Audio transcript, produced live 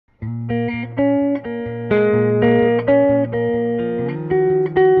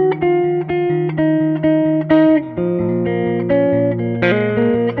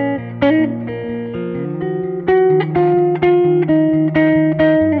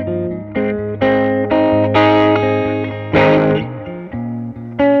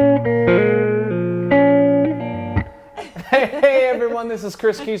This is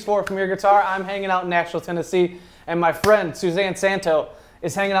Chris Keys4 from Your Guitar. I'm hanging out in Nashville, Tennessee, and my friend Suzanne Santo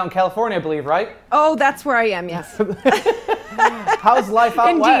is hanging out in California, I believe, right? Oh, that's where I am, yes. How's life out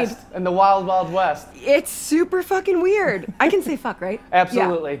Indeed. west in the wild, wild west? It's super fucking weird. I can say fuck, right?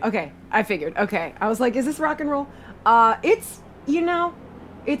 Absolutely. Yeah. Okay, I figured. Okay. I was like, is this rock and roll? It's, you know,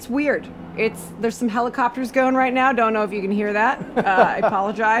 it's weird. There's some helicopters going right now. Don't know if you can hear that. I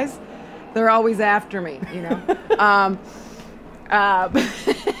apologize. They're always after me, you know.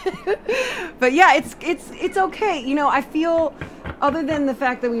 But yeah, it's okay. You know, I feel, other than the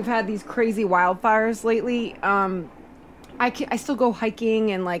fact that we've had these crazy wildfires lately, I still go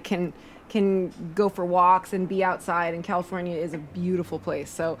hiking and like can go for walks and be outside, and California is a beautiful place.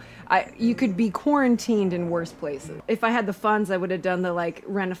 So you could be quarantined in worse places. If I had the funds, I would have done the like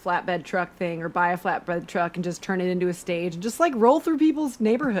rent a flatbed truck thing or buy a flatbed truck and just turn it into a stage and just like roll through people's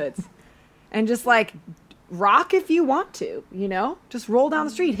neighborhoods and just like rock if you want to, you know? Just roll down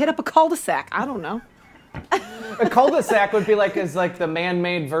the street, hit up a cul-de-sac. I don't know. A cul-de-sac would be like the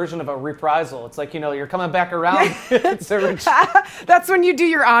man-made version of a reprisal. It's like, you know, you're coming back around. That's when you do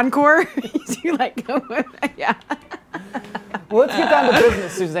your encore. You like, yeah. Well, let's get down to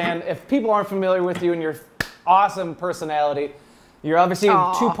business, Suzanne. If people aren't familiar with you and your awesome personality, you're obviously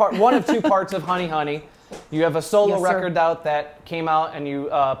one of two parts of Honey. You have a solo record out that came out and you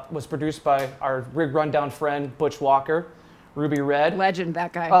was produced by our Rig Rundown friend, Butch Walker. Ruby Red. Legend,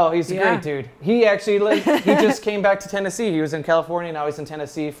 that guy. Oh, he's a great dude. He actually, he just came back to Tennessee. He was in California, now he's in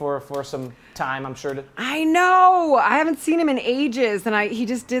Tennessee for some time, I'm sure. I know. I haven't seen him in ages, and he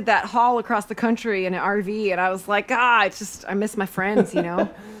just did that haul across the country in an RV, and I was like, I miss my friends, you know?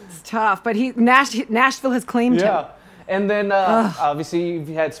 It's tough, but Nashville has claimed him. And then, obviously,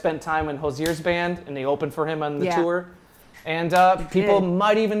 you had spent time in Hosier's band, and they opened for him on the tour. And people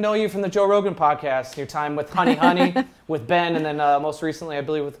might even know you from the Joe Rogan podcast, your time with Honey, with Ben, and then most recently, I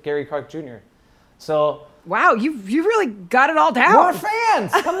believe, with Gary Clark Jr. So, wow, you really got it all down. More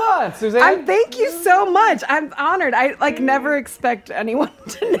fans! Come on, Suzanne. Thank you so much. I'm honored. I never expect anyone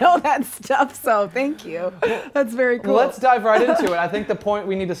to know that stuff, so thank you. That's very cool. Well, let's dive right into it. I think the point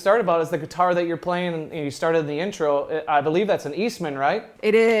we need to start about is the guitar that you're playing, and you started in the intro. I believe that's an Eastman, right?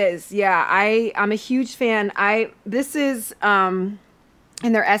 It is, yeah. I'm a huge fan. This is in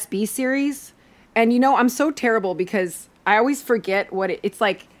their SB series, and you know, I'm so terrible because I always forget what it's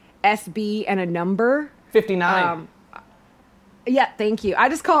like. SB and a number. 59. Yeah, thank you. I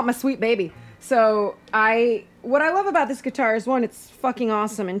just call it my sweet baby. So what I love about this guitar is, one, it's fucking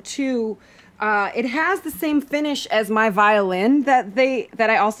awesome, and two, it has the same finish as my violin that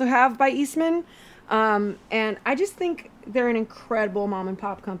I also have by Eastman. And I just think they're an incredible mom and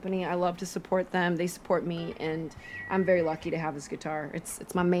pop company. I love to support them. They support me, and I'm very lucky to have this guitar.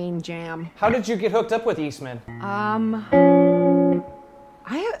 It's my main jam. How did you get hooked up with Eastman?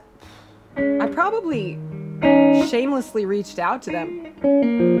 I probably shamelessly reached out to them.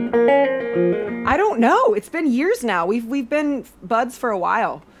 I don't know. It's been years now. We've been buds for a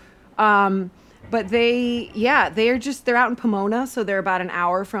while. But they're out in Pomona, so they're about an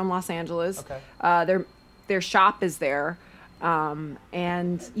hour from Los Angeles. Okay. Their shop is there.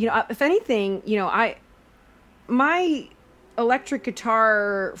 And you know, if anything, you know, my electric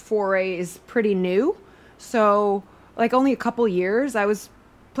guitar foray is pretty new. So like only a couple years. I was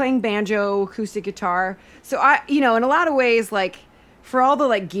playing banjo, acoustic guitar. So you know, in a lot of ways, like for all the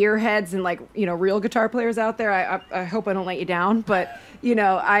like gearheads and like, you know, real guitar players out there, I hope I don't let you down. But you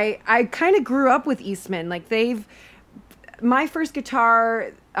know, I kind of grew up with Eastman. Like my first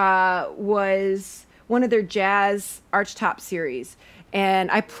guitar was one of their jazz archtop series, and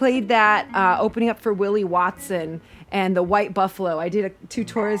I played that opening up for Willie Watson and the White Buffalo. I did 2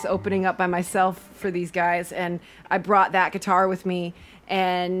 tours opening up by myself for these guys, and I brought that guitar with me.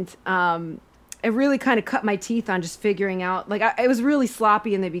 And it really kind of cut my teeth on just figuring out, like, it was really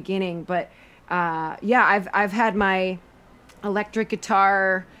sloppy in the beginning, but yeah, I've had my electric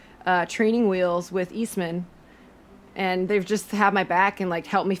guitar training wheels with Eastman, and they've just had my back and like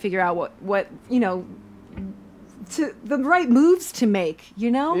helped me figure out what you know, the right moves to make, you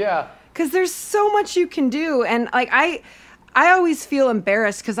know? Yeah. Because there's so much you can do, and like I always feel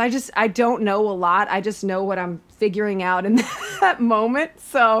embarrassed because I don't know a lot. I just know what I'm figuring out in that moment.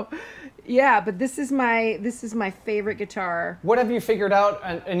 So, yeah, but this is my favorite guitar. What have you figured out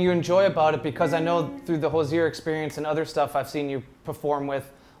and you enjoy about it? Because I know through the Hosier experience and other stuff I've seen you perform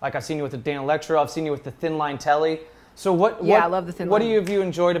with, like I've seen you with the Dan Electro, I've seen you with the Thin Line Telly. So I love the Thin Line. What have you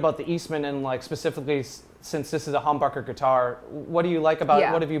enjoyed about the Eastman, and like specifically since this is a humbucker guitar, what do you like about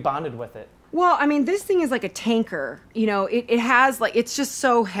it? What have you bonded with it? Well, I mean, this thing is like a tanker. You know, it has like, it's just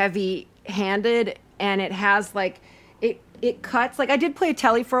so heavy handed, and it has like, it cuts. Like I did play a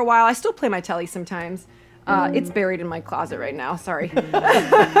telly for a while. I still play my telly sometimes. It's buried in my closet right now. Sorry.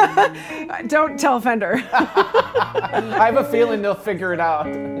 Don't tell Fender. I have a feeling they'll figure it out.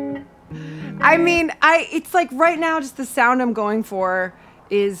 I mean, it's like right now, just the sound I'm going for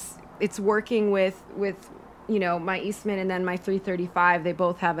is it's working with my Eastman and then my 335. They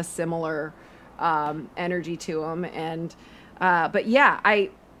both have a similar energy to them, and but yeah, I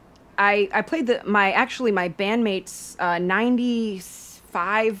played my bandmate's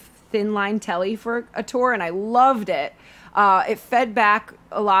 95 thin line telly for a tour, and I loved it. It fed back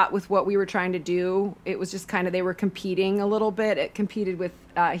a lot with what we were trying to do. It was just kind of, they were competing a little bit. It competed with,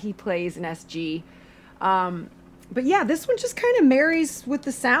 he plays an SG. But yeah, this one just kind of marries with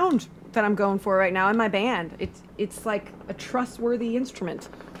the sound that I'm going for right now in my band. It's like a trustworthy instrument.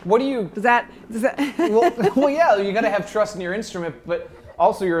 What do you... Does that... well, yeah, you got to have trust in your instrument, but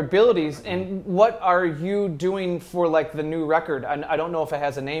also your abilities. And what are you doing for like the new record? I don't know if it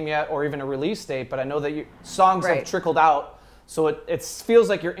has a name yet or even a release date, but I know that songs have trickled out. So it feels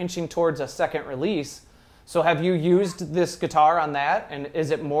like you're inching towards a second release. So have you used this guitar on that? And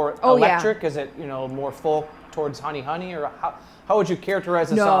is it more electric? Yeah. Is it, more full towards honeyhoney? Or how would you characterize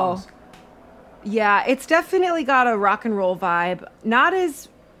the songs? Yeah, it's definitely got a rock and roll vibe. Not as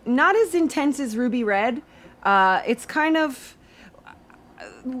intense as Ruby Red. It's kind of...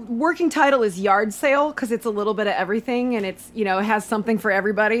 Working title is Yard Sale because it's a little bit of everything, and it's it has something for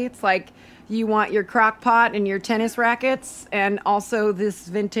everybody. It's like you want your crock pot and your tennis rackets and also this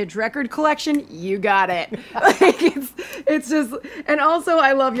vintage record collection, you got it. Like it's just, and also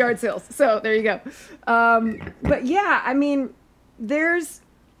I love yard sales, so there you go. But yeah, I mean,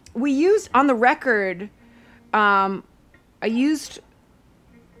 we used on the record, there's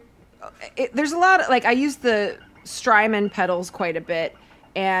a lot of, like, I used the Strymon pedals quite a bit,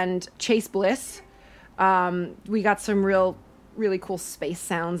 and Chase Bliss. We got some really cool space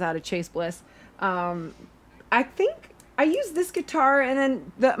sounds out of Chase Bliss. I think I used this guitar,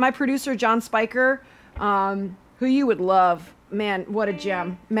 and then my producer, John Spiker, who you would love. Man, what a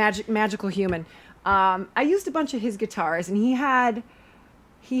gem. Magical human. I used a bunch of his guitars, and he had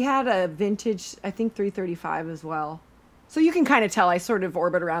a vintage, I think, 335 as well. So you can kind of tell I sort of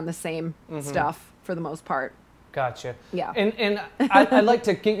orbit around the same stuff for the most part. Gotcha. Yeah. And I'd like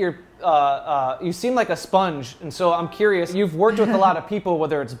to get your, you seem like a sponge, and so I'm curious, you've worked with a lot of people,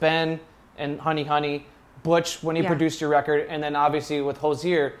 whether it's Ben and honeyhoney, Butch when he produced your record, and then obviously with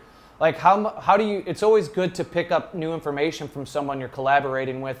Hozier. Like how do you, it's always good to pick up new information from someone you're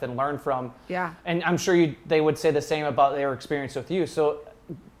collaborating with and learn from. Yeah. And I'm sure they would say the same about their experience with you. So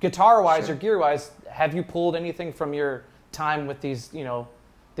guitar-wise or gear-wise, have you pulled anything from your time with these,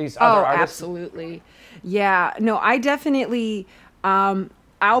 these other artists? Absolutely. Yeah, no, I definitely,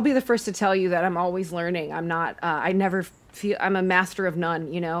 I'll be the first to tell you that I'm always learning. I'm not, I never feel, I'm a master of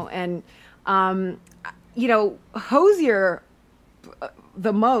none, and, Hozier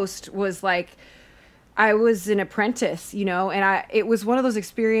the most was like, I was an apprentice, and it was one of those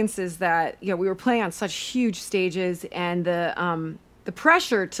experiences that, we were playing on such huge stages, and the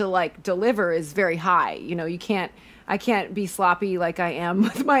pressure to like deliver is very high. I can't be sloppy like I am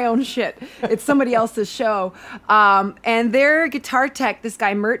with my own shit. It's somebody else's show. And their guitar tech, this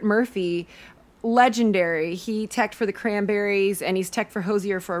guy, Mert Murphy, legendary. He teched for the Cranberries, and he's teched for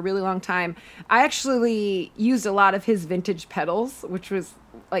Hozier for a really long time. I actually used a lot of his vintage pedals, which was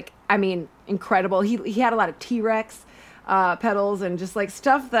like, incredible. He had a lot of T-Rex pedals and just like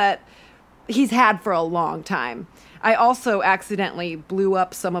stuff that he's had for a long time. I also accidentally blew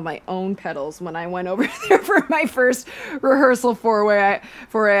up some of my own pedals when I went over there for my first rehearsal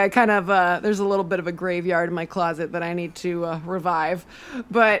where I kind of, there's a little bit of a graveyard in my closet that I need to revive.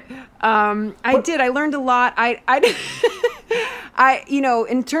 But I learned a lot.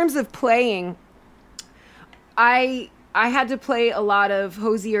 In terms of playing, I had to play a lot of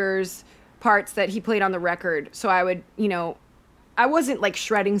Hozier's parts that he played on the record. So I would, I wasn't like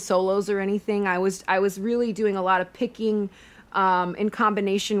shredding solos or anything. I was really doing a lot of picking in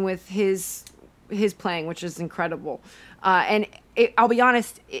combination with his playing, which is incredible. I'll be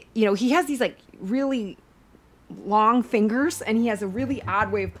honest, he has these like really long fingers, and he has a really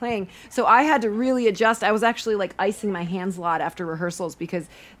odd way of playing. So I had to really adjust. I was actually like icing my hands a lot after rehearsals because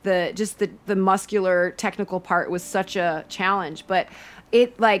the muscular technical part was such a challenge. But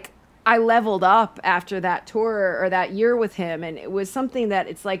I leveled up after that tour or that year with him, and it was something that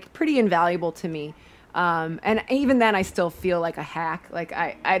it's like pretty invaluable to me. And even then I still feel like a hack. Like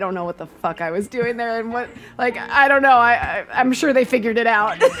I don't know what the fuck I was doing there, and I don't know. I'm sure they figured it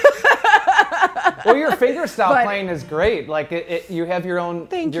out. Well, your fingerstyle playing is great. Like you have your own,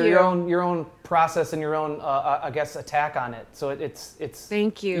 your own process and your own, I guess, attack on it. So it's.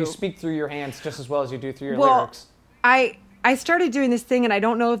 Thank you. You speak through your hands just as well as you do through your lyrics. I started doing this thing, and I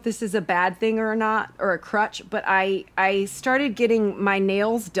don't know if this is a bad thing or not, or a crutch, but I started getting my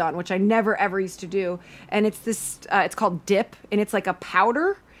nails done, which I never ever used to do. And it's this, it's called dip, and it's like a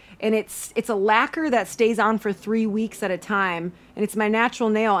powder, and it's a lacquer that stays on for 3 weeks at a time, and it's my natural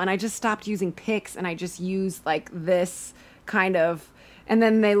nail. And I just stopped using picks, and I just use like this kind of. And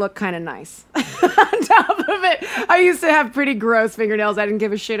then they look kind of nice on top of it. I used to have pretty gross fingernails. I didn't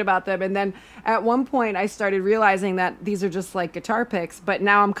give a shit about them. And then at one point I started realizing that these are just like guitar picks, but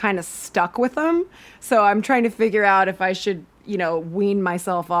now I'm kind of stuck with them. So I'm trying to figure out if I should, you know, wean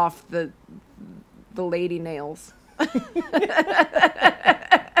myself off the lady nails.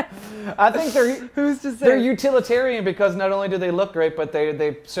 I think they're utilitarian because not only do they look great, but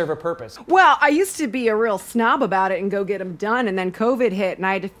they serve a purpose. Well, I used to be a real snob about it and go get them done, and then COVID hit, and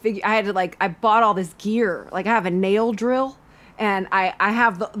I bought all this gear. Like, I have a nail drill, and I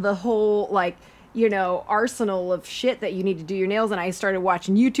have the whole, like, you know, arsenal of shit that you need to do your nails, and I started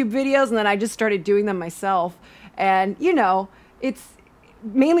watching YouTube videos, and then I just started doing them myself. And, you know, it's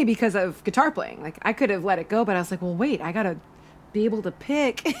mainly because of guitar playing. Like, I could have let it go, but I was like, well, wait, I gotta be able to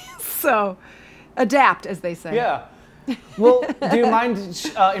pick. So adapt, as they say. Yeah. Well, do you mind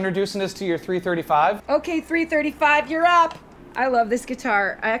introducing us to your 335? Okay, 335, you're up. I love this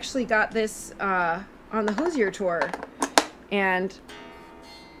guitar. I actually got this on the Hozier tour, and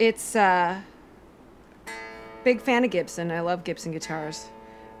it's big fan of Gibson. I love Gibson guitars.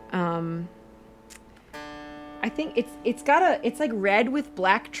 I think it's like red with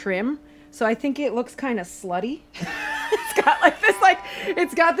black trim, so I think it looks kind of slutty.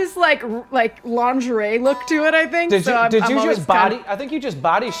 It's got this like lingerie look to it, I think. Did you just body? I think you just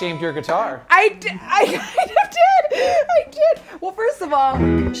body shamed your guitar. I kind of did. I did. Well, first of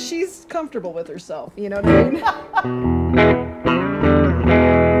all, she's comfortable with herself. You know what I mean?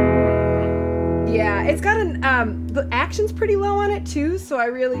 Yeah, it's got the action's pretty low on it too, so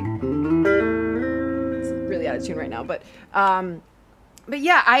it's really out of tune right now. But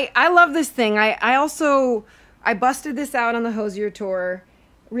yeah, I love this thing. I busted this out on the Hozier tour,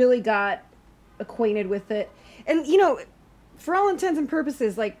 really got acquainted with it. And, you know, for all intents and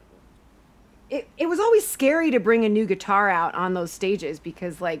purposes, like, it was always scary to bring a new guitar out on those stages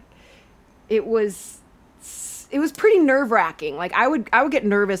because, like, it was pretty nerve-wracking. Like, I would get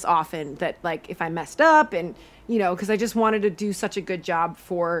nervous often that, like, if I messed up and, you know, because I just wanted to do such a good job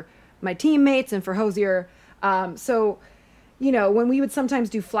for my teammates and for Hozier. So, you know, when we would sometimes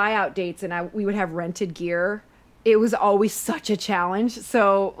do fly-out dates and we would have rented gear, it was always such a challenge.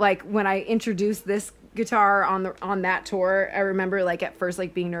 So, like, when I introduced this guitar on that tour, I remember, like, at first,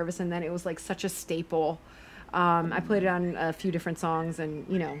 like, being nervous, and then it was, like, such a staple. I played it on a few different songs, and,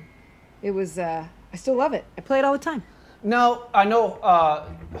 you know, it was, I still love it. I play it all the time. Now, I know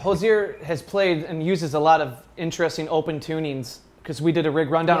Hozier has played and uses a lot of interesting open tunings, because we did a rig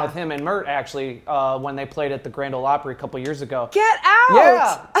rundown with him and Mert, actually, when they played at the Grand Ole Opry a couple years ago. Get out!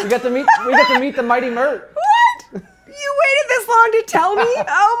 Yeah, we got to meet the mighty Mert. What? You waited this long to tell me?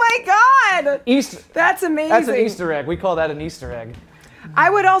 Oh my God! That's amazing. That's an Easter egg. We call that an Easter egg. I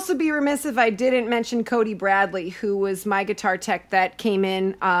would also be remiss if I didn't mention Cody Bradley, who was my guitar tech that came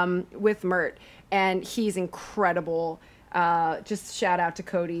in with Mert, and he's incredible. Just shout out to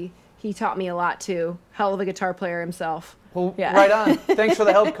Cody. He taught me a lot too. Hell of a guitar player himself. Well, yeah. Right on. Thanks for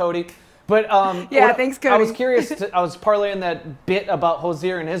the help, Cody. But thanks, Cody. I was curious. I was parlaying that bit about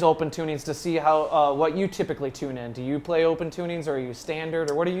Hozier and his open tunings to see how what you typically tune in. Do you play open tunings, or are you standard,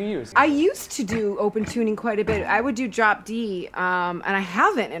 or what do you use? I used to do open tuning quite a bit. I would do drop D, and I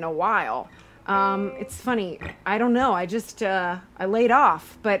haven't in a while. It's funny. I don't know. I just I laid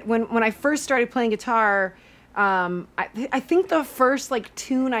off. But when I first started playing guitar, I think the first like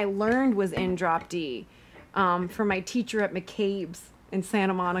tune I learned was in drop D. From my teacher at McCabe's in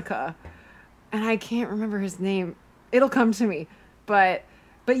Santa Monica, and I can't remember his name. It'll come to me, but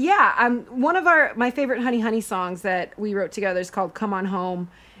yeah, one of my favorite honeyhoney songs that we wrote together is called "Come On Home,"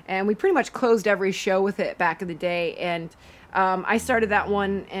 and we pretty much closed every show with it back in the day. And I started that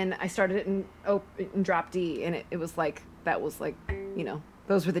one, and I started it in drop D, and it was like you know,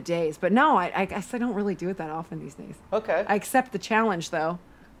 those were the days. But no, I guess I don't really do it that often these days. Okay. I accept the challenge though.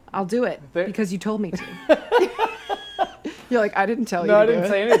 I'll do it because you told me to. You're like, I didn't tell you. No, I didn't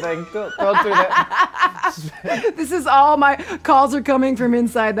say anything. Don't do that. This is all my calls are coming from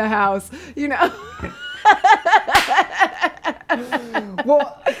inside the house, you know.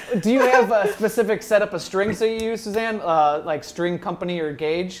 Well, do you have a specific setup of strings that you use, Suzanne? Like string company or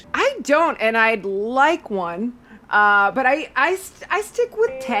gauge? I don't, and I'd like one. But I stick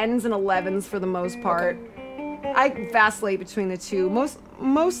with 10s and 11s for the most part. Okay. I vacillate between the two.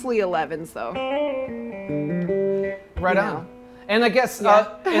 Mostly 11s though. Right on. And I guess,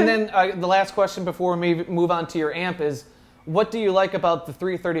 and then the last question before we move on to your amp is, what do you like about the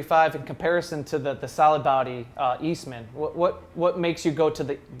 335 in comparison to the solid body Eastman? What makes you go to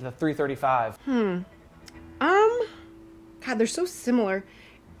the 335? God, they're so similar.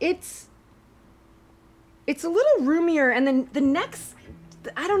 It's a little roomier, and then the neck's,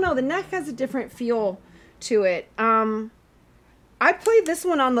 I don't know, the neck has a different feel to it. I play this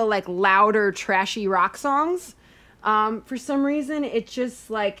one on the like louder, trashy rock songs. For some reason, it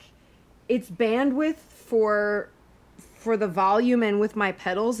just like, its bandwidth for the volume and with my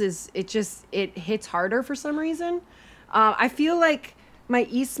pedals it hits harder for some reason. I feel like my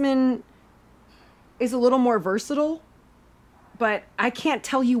Eastman is a little more versatile, but I can't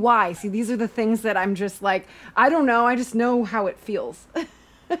tell you why. See, these are the things that I'm just like, I don't know. I just know how it feels.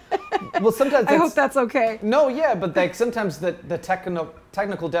 Well, sometimes I hope that's okay. No, yeah, but like sometimes the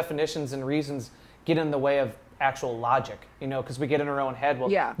technical definitions and reasons get in the way of actual logic, you know, because we get in our own head.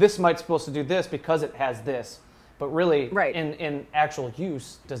 Well, this might supposed to do this because it has this, but really, in actual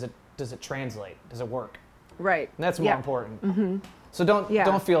use, does it translate? Does it work? Right. And that's more important. Mm-hmm. So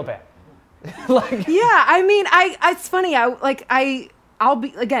don't feel bad. Like, yeah, I mean, it's funny. I'll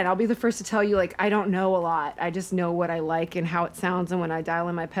be the first to tell you, like, I don't know a lot. I just know what I like and how it sounds, and when I dial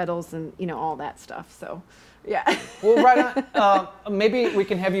in my pedals and, you know, all that stuff. So, yeah. Well, right on. Maybe we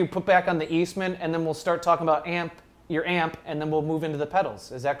can have you put back on the Eastman, and then we'll start talking about your amp, and then we'll move into the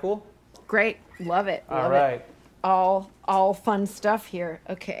pedals. Is that cool? Great. Love it. All right. All fun stuff here.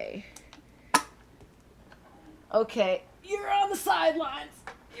 Okay. Okay. You're on the sidelines.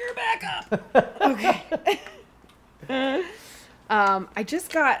 You're back up. Okay. I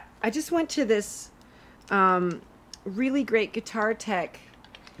just went to this really great guitar tech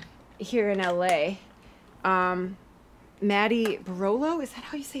here in LA. Matty Barolo, is that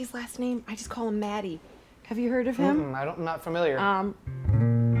how you say his last name? I just call him Matty. Have you heard of him? I'm not familiar.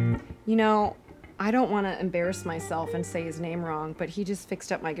 You know, I don't want to embarrass myself and say his name wrong, but he just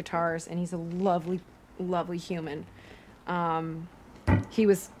fixed up my guitars, and he's a lovely, lovely human. He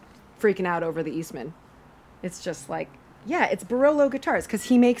was freaking out over the Eastman. It's just like, yeah, it's Barolo guitars, because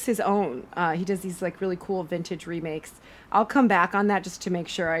he makes his own. He does these like really cool vintage remakes. I'll come back on that just to make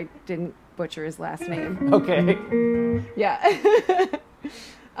sure I didn't butcher his last name. Okay. Yeah.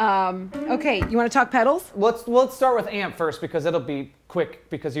 Okay, you want to talk pedals? Let's start with amp first, because it'll be quick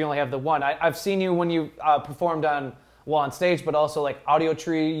because you only have the one. I've seen you when you performed on stage, but also like Audio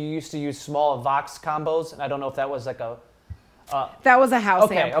Tree. You used to use small Vox combos, and I don't know if that was like a. That was a house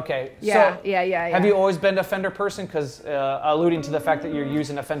amp. Okay. Yeah, so, yeah. Have you always been a Fender person? Because alluding to the fact that you're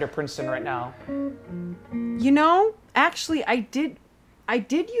using a Fender Princeton right now. You know, actually, I did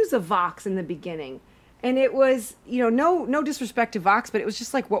use a Vox in the beginning, and it was, you know, no disrespect to Vox, but it was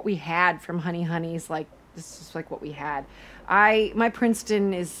just like what we had from honeyhoney's. Like, this is like what we had. My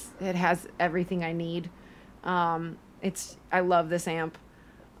Princeton it has everything I need. I love this amp.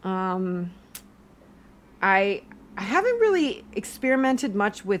 I haven't really experimented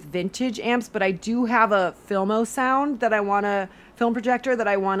much with vintage amps, but I do have a Filmo sound film projector that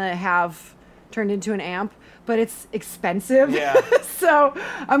I want to have turned into an amp, but it's expensive. Yeah. So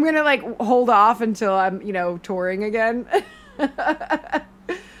I'm going to like hold off until I'm, you know, touring again.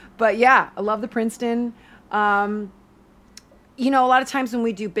 But yeah, I love the Princeton. You know, a lot of times when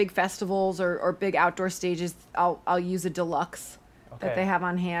we do big festivals or big outdoor stages, I'll use a deluxe that they have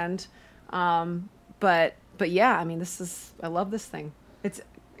on hand. But yeah, I mean, I love this thing. It's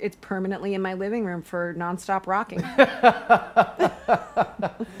permanently in my living room for nonstop rocking.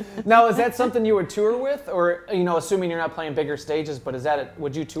 Now, is that something you would tour with, or, you know, assuming you're not playing bigger stages, but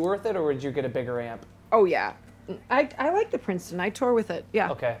would you tour with it, or would you get a bigger amp? Oh yeah, I like the Princeton. I tour with it.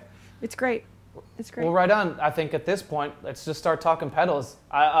 Yeah. Okay. It's great. It's great. Well, right on. I think at this point, let's just start talking pedals.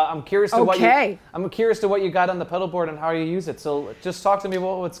 I'm curious to I'm curious to what you got on the pedal board and how you use it. So just talk to me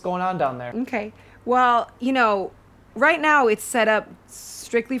about what's going on down there. Okay. Well, you know, right now it's set up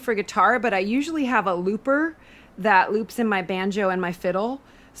strictly for guitar, but I usually have a looper that loops in my banjo and my fiddle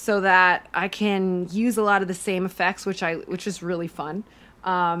so that I can use a lot of the same effects, which is really fun.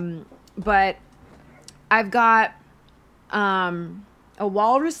 But I've got a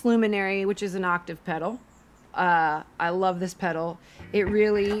Walrus Luminary, which is an octave pedal. I love this pedal. It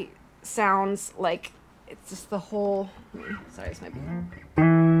really sounds like it's just the whole. Sorry, this might be.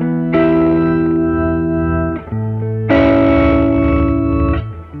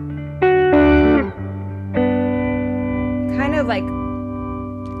 Kind of like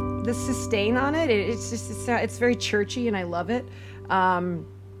the sustain on it, it's very churchy, and I love it.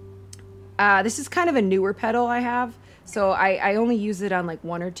 This is kind of a newer pedal I have, so I only use it on like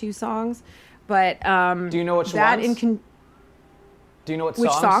 1 or 2 songs. But do you know which ones? Do you know which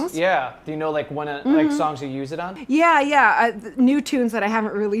songs? Yeah. Do you know like like songs you use it on? Yeah. New tunes that I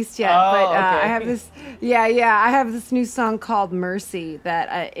haven't released yet. Oh, but okay. I have this. Yeah. I have this new song called "Mercy"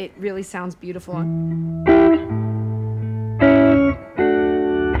 that it really sounds beautiful on.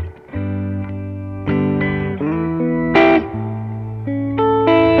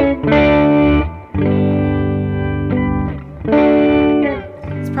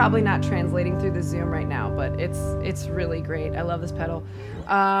 Probably not translating through the Zoom right now, but it's really great. I love this pedal.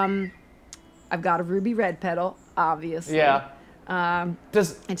 I've got a ruby red pedal, obviously. Yeah.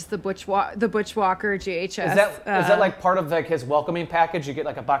 It's the Butch Walker JHS. Is that like part of like his welcoming package? You get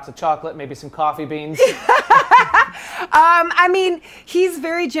like a box of chocolate, maybe some coffee beans. I mean, he's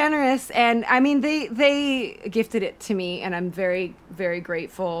very generous, and I mean they gifted it to me, and I'm very, very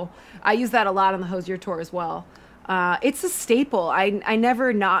grateful. I use that a lot on the Hosier tour as well. It's a staple. I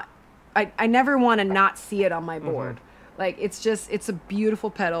never want to not see it on my board. Like it's a beautiful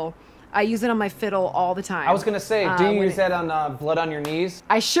pedal. I use it on my fiddle all the time. I was gonna say, do you use that on Blood on Your Knees?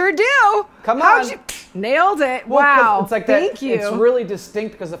 I sure do. Come on. Nailed it. Well, wow. It's like Thank you. It's really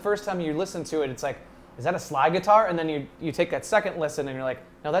distinct because the first time you listen to it, it's like, is that a slide guitar? And then you take that second listen and you're like,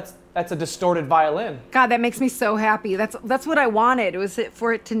 no, that's a distorted violin. God, that makes me so happy. That's what I wanted. It was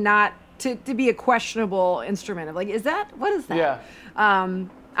for it to not to be a questionable instrument. Of like, what is that? Yeah.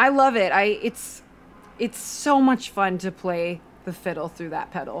 I love it. It's so much fun to play the fiddle through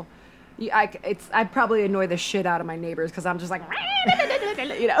that pedal. I probably annoy the shit out of my neighbors because I'm just like,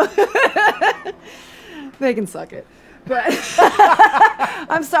 you know, they can suck it. But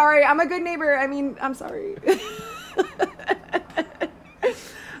I'm sorry. I'm a good neighbor. I mean, I'm sorry.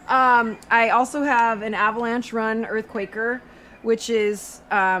 I also have an Avalanche Run Earthquaker, which is,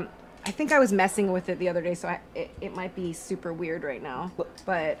 I think I was messing with it the other day, so it might be super weird right now.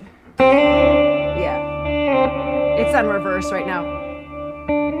 But yeah, it's on reverse right now.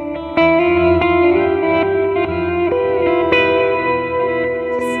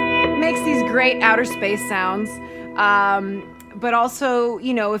 Just makes these great outer space sounds. But also,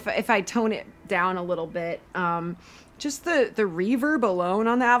 you know, if I tone it down a little bit, just the reverb alone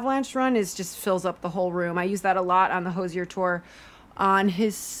on the Avalanche Run just fills up the whole room. I use that a lot on the Hosier tour. On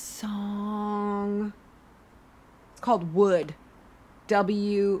his song, it's called Wood,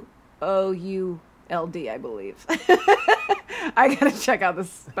 WOULD, I believe. I gotta check out the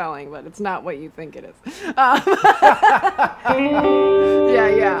spelling, but it's not what you think it is.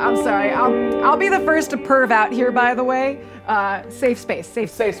 Yeah. I'm sorry. I'll be the first to perv out here. By the way, safe space.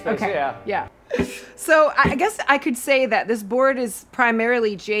 Okay. Yeah. So I guess I could say that this board is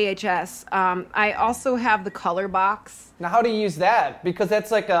primarily JHS. I also have the color box. Now, how do you use that? Because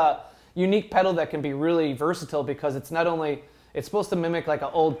that's like a unique pedal that can be really versatile because it's not only, it's supposed to mimic like an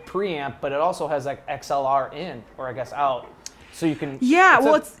old preamp, but it also has like XLR in, or I guess out. So you can. Yeah,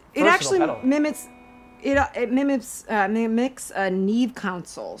 it actually pedal. mimics a Neve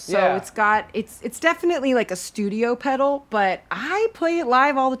console. So Yeah. it's definitely like a studio pedal, but I play it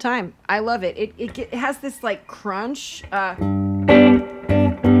live all the time. I love it. It has this like crunch. I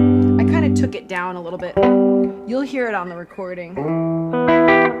kind of took it down a little bit. You'll hear it on the recording.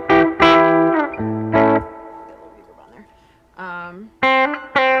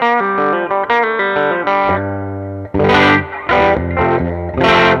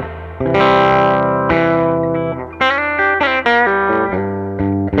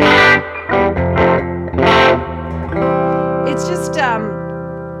 It's just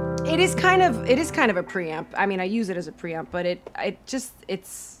it is kind of a preamp. I mean, I use it as a preamp, but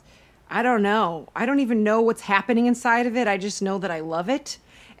it's I don't know. I don't even know what's happening inside of it. I just know that I love it.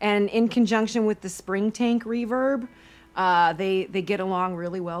 And in conjunction with the spring tank reverb, they get along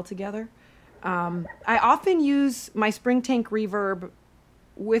really well together. I often use my spring tank reverb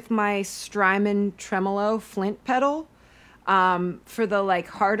with my Strymon tremolo flint pedal for the like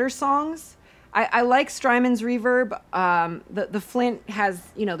harder songs. I like Strymon's reverb. The flint has,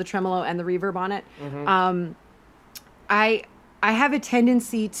 you know, the tremolo and the reverb on it. Mm-hmm. I have a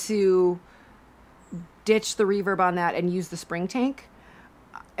tendency to ditch the reverb on that and use the spring tank.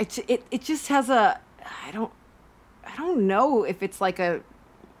 It just has I don't know if it's like a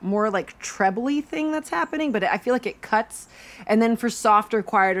more like trebly thing that's happening, but I feel like it cuts. And then for softer,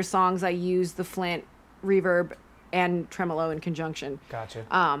 quieter songs, I use the flint reverb and tremolo in conjunction.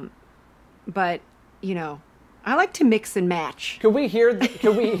 Gotcha. But you know, I like to mix and match. Could we hear the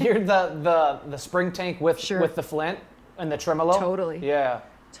spring tank with the flint and the tremolo? Totally. Yeah.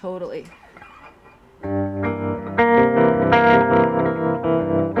 Totally.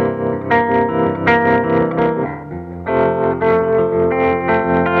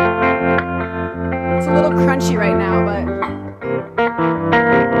 It's a little crunchy right now, but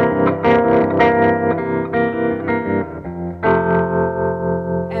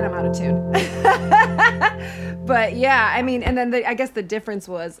and I'm out of tune. But yeah, I mean, and then I guess the difference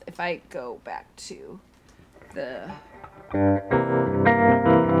was if I go back to the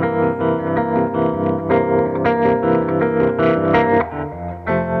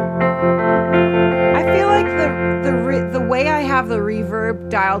the way I have the reverb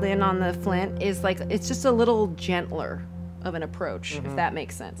dialed in on the Flint is like it's just a little gentler of an approach, if that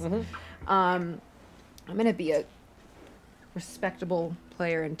makes sense. I'm gonna be a respectable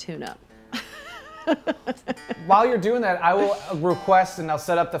player and tune up. While you're doing that, I will request, and I'll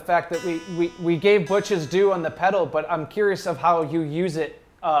set up the fact that we gave Butch his due on the pedal, but I'm curious of how you use it.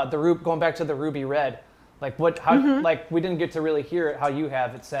 Going back to the Ruby Red, like like we didn't get to really hear it, how you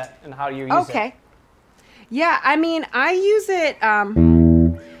have it set and how you use it. Okay. Yeah, I mean, I use it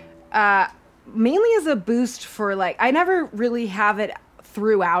mainly as a boost for like, I never really have it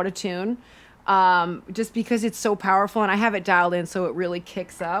throughout a tune, just because it's so powerful and I have it dialed in so it really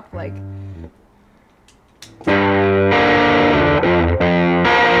kicks up. Like,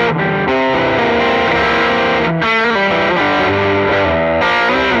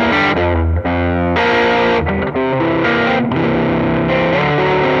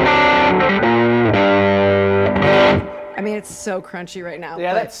 I mean, it's so crunchy right now.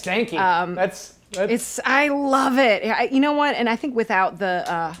 Yeah, that's stanky. I love it. You know what? And I think without the,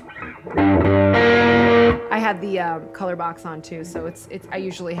 I had the color box on too, so I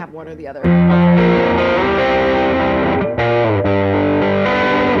usually have one or the other.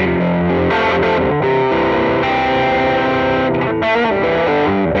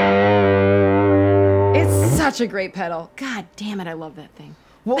 It's such a great pedal. God damn it, I love that thing.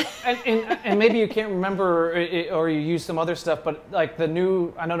 Well, and maybe you can't remember or you use some other stuff, but like the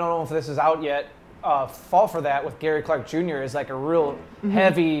new, I don't know if this is out yet, Fall for That with Gary Clark Jr. is like a real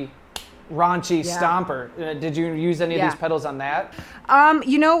heavy, raunchy stomper. Did you use any of these pedals on that?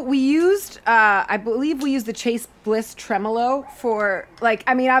 You know, we used, I believe we used the Chase Bliss tremolo for, like,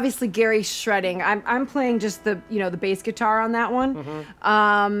 I mean, obviously Gary's shredding. I'm playing just the, the bass guitar on that one.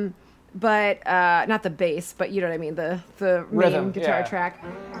 But not the bass, but you know what I mean, the rhythm, main guitar track.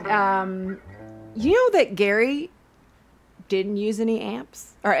 You know that Gary didn't use any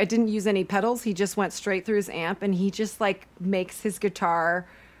amps, or I didn't use any pedals. He just went straight through his amp, and he just like makes his guitar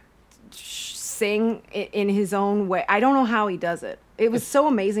sing in his own way. I don't know how he does it. It was so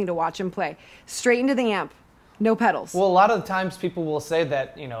amazing to watch him play straight into the amp, no pedals. Well, a lot of the times people will say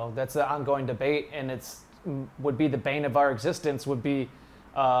that that's an ongoing debate, and would be the bane of our existence. Would be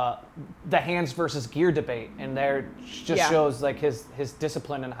the hands versus gear debate, and there just shows like his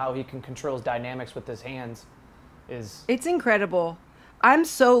discipline and how he can control his dynamics with his hands. It's incredible. I'm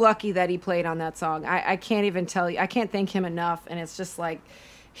so lucky that he played on that song. I can't even tell you. I can't thank him enough, and it's just like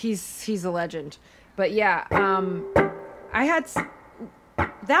he's a legend. But yeah, I had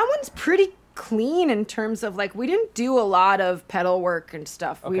that one's pretty clean in terms of like we didn't do a lot of pedal work and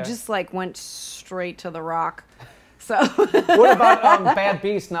stuff. Okay. We just like went straight to the rock. So what about Bad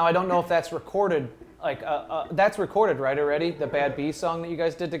Beast? Now I don't know if that's recorded. Like that's recorded, right? Already, the Bad Beast song that you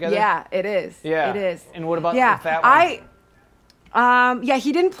guys did together. Yeah, it is. Yeah, it is. And what about that one? Yeah,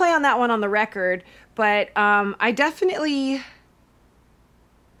 he didn't play on that one on the record, but I definitely.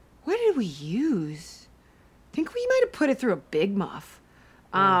 What did we use? I think we might have put it through a Big Muff.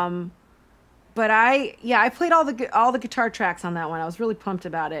 But I played all the guitar tracks on that one. I was really pumped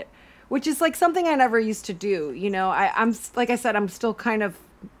about it. Which is like something I never used to do. I'm like I said, I'm still kind of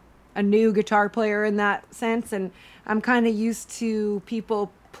a new guitar player in that sense, and I'm kind of used to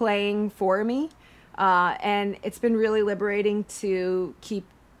people playing for me, and it's been really liberating to keep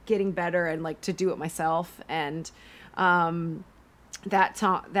getting better and like to do it myself. And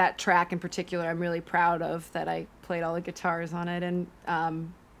that track in particular, I'm really proud of that I played all the guitars on it and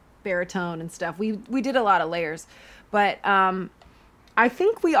baritone and stuff. We did a lot of layers, but. I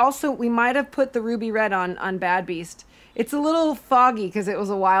think we might have put the Ruby Red on Bad Beast. It's a little foggy because it was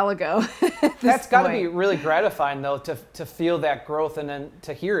a while ago. That's got to be really gratifying though to feel that growth and then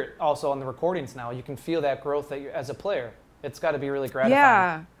to hear it also on the recordings now. You can feel that growth that as a player. It's got to be really gratifying.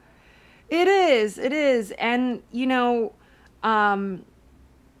 Yeah, it is. And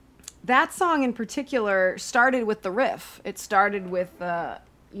that song in particular started with the riff. It started with I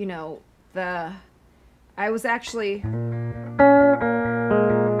was actually.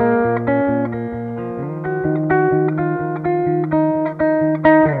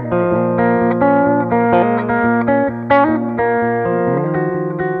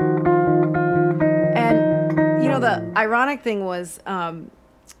 side thing was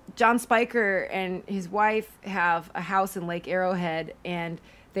John Spiker and his wife have a house in Lake Arrowhead, and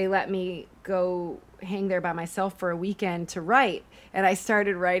they let me go hang there by myself for a weekend to write. And I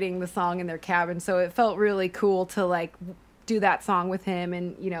started writing the song in their cabin. So it felt really cool to like do that song with him,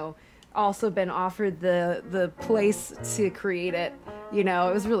 and, you know, also been offered the place to create it. You know,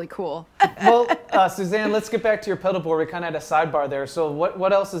 it was really cool. Well, Suzanne, let's get back to your pedal board. We kind of had a sidebar there. So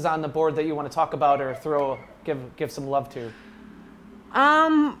what else is on the board that you want to talk about or give some love to?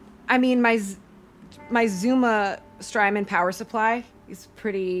 I mean, my Zuma Strymon power supply is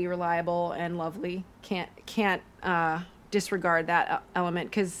pretty reliable and lovely. Can't disregard that element,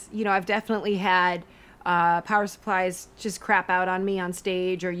 because, you know, I've definitely had power supplies just crap out on me on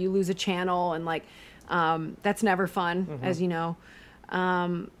stage, or you lose a channel, and like that's never fun, as you know.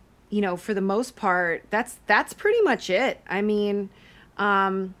 You know, for the most part, that's pretty much it. I mean,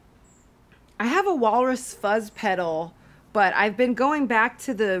 I have a Walrus fuzz pedal, but I've been going back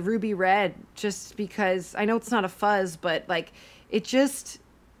to the Ruby Red just because I know it's not a fuzz, but like I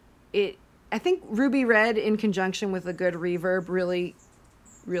think Ruby Red in conjunction with a good reverb really,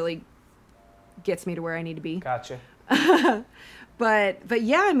 really gets me to where I need to be. Gotcha. But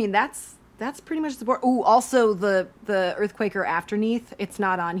yeah, I mean, that's pretty much the board. Ooh, also the Earthquaker Afterneath. It's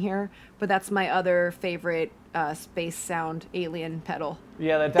not on here, but that's my other favorite space sound alien pedal.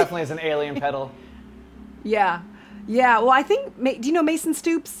 Yeah, that definitely is an alien pedal. Yeah. Well, I think. Do you know Mason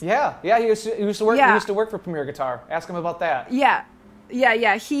Stoops? Yeah. He used to work. Yeah. He used to work for Premier Guitar. Ask him about that. Yeah.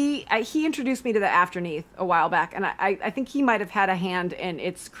 He introduced me to the Afterneath a while back, and I think he might have had a hand in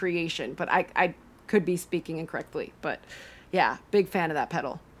its creation, but I could be speaking incorrectly. But yeah, big fan of that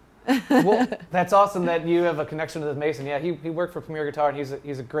pedal. Well, that's awesome that you have a connection with Mason. Yeah, he worked for Premier Guitar, and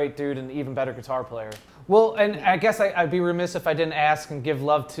he's a great dude and an even better guitar player. Well, and I guess I'd be remiss if I didn't ask and give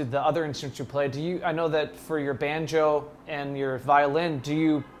love to the other instruments you play. I know that for your banjo and your violin,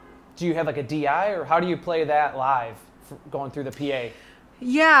 do you have like a DI, or how do you play that live going through the PA?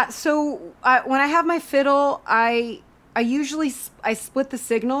 Yeah, so when I have my fiddle, I usually split the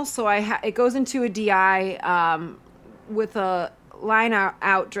signal, so it goes into a DI with a line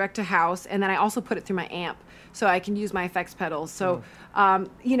out direct to house, and then I also put it through my amp so I can use my effects pedals. So,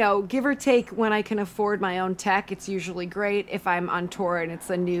 you know, give or take, when I can afford my own tech, it's usually great. If I'm on tour and it's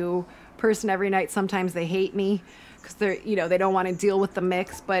a new person every night, sometimes they hate me because they don't want to deal with the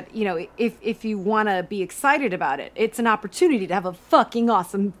mix. But, you know, if you want to be excited about it, it's an opportunity to have a fucking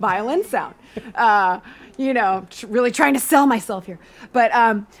awesome violin sound. You know, really trying to sell myself here. But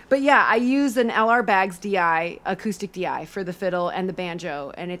yeah, I use an LR Baggs DI, acoustic DI, for the fiddle and the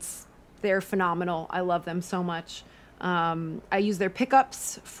banjo, and they're phenomenal. I love them so much. I use their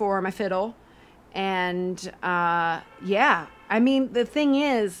pickups for my fiddle, and yeah, I mean, the thing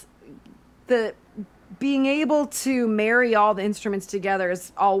is, being able to marry all the instruments together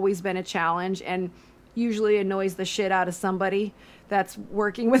has always been a challenge, and usually annoys the shit out of somebody that's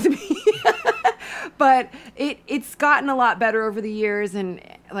working with me. But it's gotten a lot better over the years, and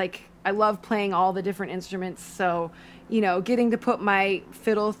like, I love playing all the different instruments. So, you know, getting to put my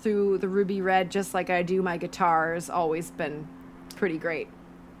fiddle through the Ruby Red just like I do my guitar has always been pretty great.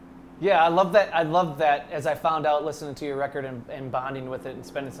 Yeah, I love that. I love that, as I found out listening to your record and bonding with it and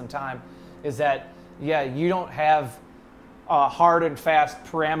spending some time, is that, yeah, you don't have hard and fast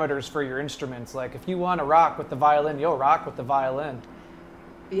parameters for your instruments. Like, if you want to rock with the violin, you'll rock with the violin.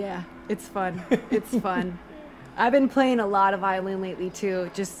 Yeah, it's fun. It's fun. I've been playing a lot of violin lately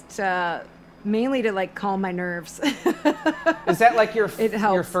too, just mainly to like calm my nerves. Is that like your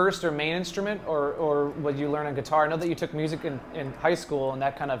first or main instrument, or would you learn on guitar? I know that you took music in high school, and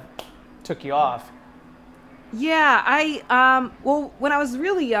that kind of took you off. Yeah, well, when I was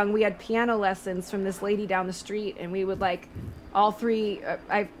really young, we had piano lessons from this lady down the street, and we would like all three.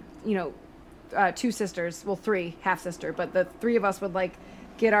 Two sisters, well, three, half sister, but the three of us would like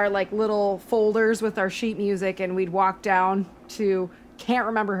get our like little folders with our sheet music, and we'd walk down to, can't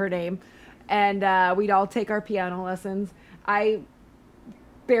remember her name, and we'd all take our piano lessons. I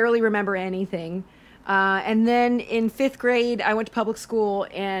barely remember anything. And then in 5th grade, I went to public school,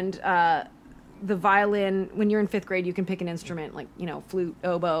 and the violin, when you're in 5th grade, you can pick an instrument, like, you know, flute,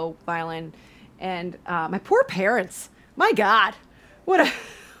 oboe, violin. And my poor parents, my God, what a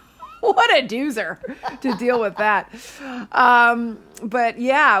doozer to deal with that. But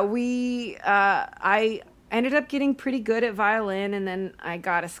yeah, I ended up getting pretty good at violin, and then I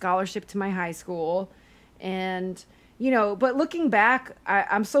got a scholarship to my high school. And, you know, but looking back,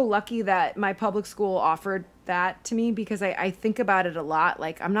 I'm so lucky that my public school offered that to me, because I think about it a lot.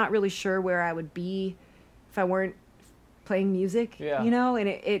 Like, I'm not really sure where I would be if I weren't playing music, you know, and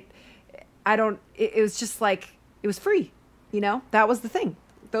it was just like, it was free. that was the thing.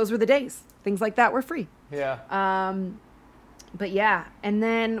 Those were the days. Things like that were free. Yeah. But yeah, and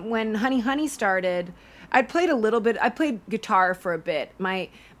then when Honey started, I played a little bit. I played guitar for a bit. My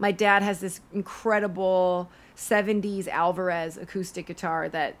dad has this incredible 70s Alvarez acoustic guitar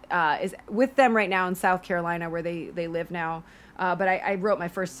that is with them right now in South Carolina, where they live now. But I wrote my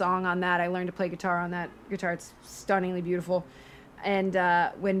first song on that. I learned to play guitar on that guitar. It's stunningly beautiful. And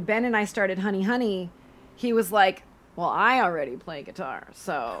when Ben and I started Honey, he was like, well, I already play guitar,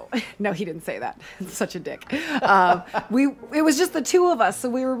 so no, he didn't say that. Such a dick. It was just the two of us, so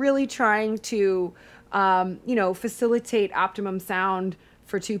we were really trying to, facilitate optimum sound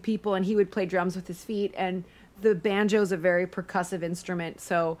for two people, and he would play drums with his feet, and the banjo is a very percussive instrument,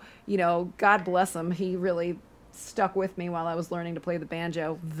 so God bless him, he really stuck with me while I was learning to play the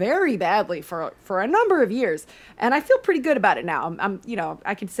banjo very badly for a number of years, and I feel pretty good about it now. I'm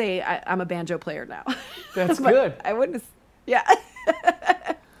I can say I'm a banjo player now. That's good. I wouldn't. Yeah.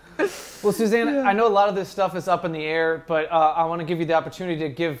 Well, Suzanne, I know a lot of this stuff is up in the air, but I want to give you the opportunity to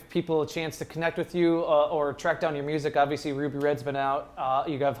give people a chance to connect with you or track down your music. Obviously, Ruby Red's been out.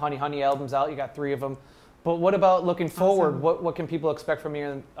 You have Honey albums out. You got 3 of them. But what about looking forward? What can people expect from you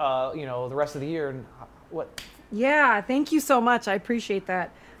in the rest of the year, and what? Yeah, thank you so much. I appreciate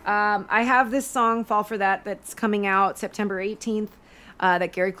that. I have this song, Fall for That, that's coming out September 18th,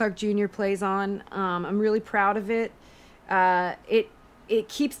 that Gary Clark Jr. plays on. I'm really proud of it. It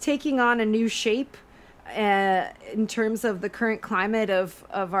keeps taking on a new shape in terms of the current climate of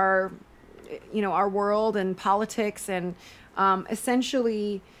our, our world and politics. And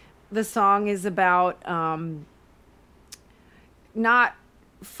essentially, the song is about not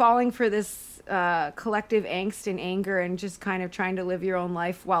falling for this collective angst and anger and just kind of trying to live your own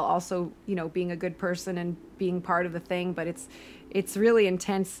life while also, being a good person and being part of the thing. But it's really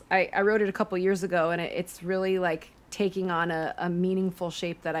intense. I wrote it a couple years ago, and it's really like taking on a meaningful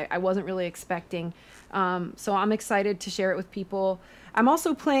shape that I wasn't really expecting. So I'm excited to share it with people. I'm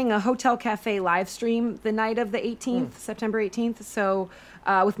also playing a Hotel Cafe live stream the night of the 18th, September 18th. So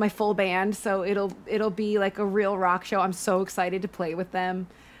with my full band. So it'll be like a real rock show. I'm so excited to play with them.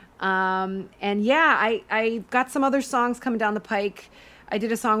 And yeah, I got some other songs coming down the pike. I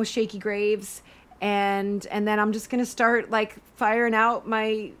did a song with Shaky Graves, and then I'm just going to start like firing out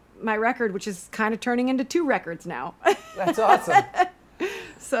my record, which is kind of turning into 2 records now. That's awesome.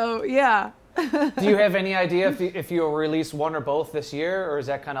 So yeah. Do you have any idea if you'll release one or both this year, or is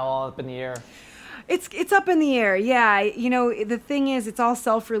that kind of all up in the air? It's up in the air. Yeah. The thing is, it's all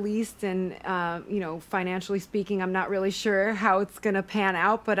self-released, and, financially speaking, I'm not really sure how it's going to pan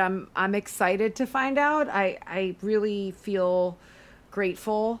out, but I'm excited to find out. I really feel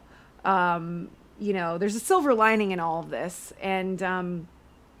grateful. There's a silver lining in all of this, and,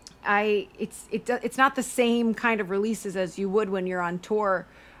 it's not the same kind of releases as you would when you're on tour.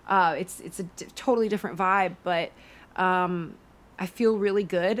 It's a totally different vibe, but, I feel really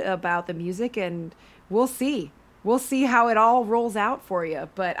good about the music, and we'll see how it all rolls out for you.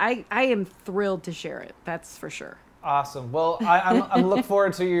 But I am thrilled to share it. That's for sure. Awesome. Well, I'm looking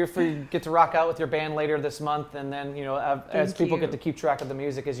forward to you get to rock out with your band later this month, and then as people get to keep track of the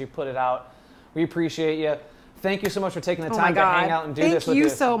music as you put it out. We appreciate you. Thank you so much for taking the time to hang out and do this with us. Thank you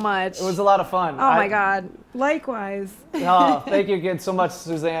so much. It was a lot of fun. Oh my God. Likewise. Thank you again so much,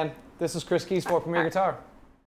 Suzanne. This is Chris Keys for Premier Guitar.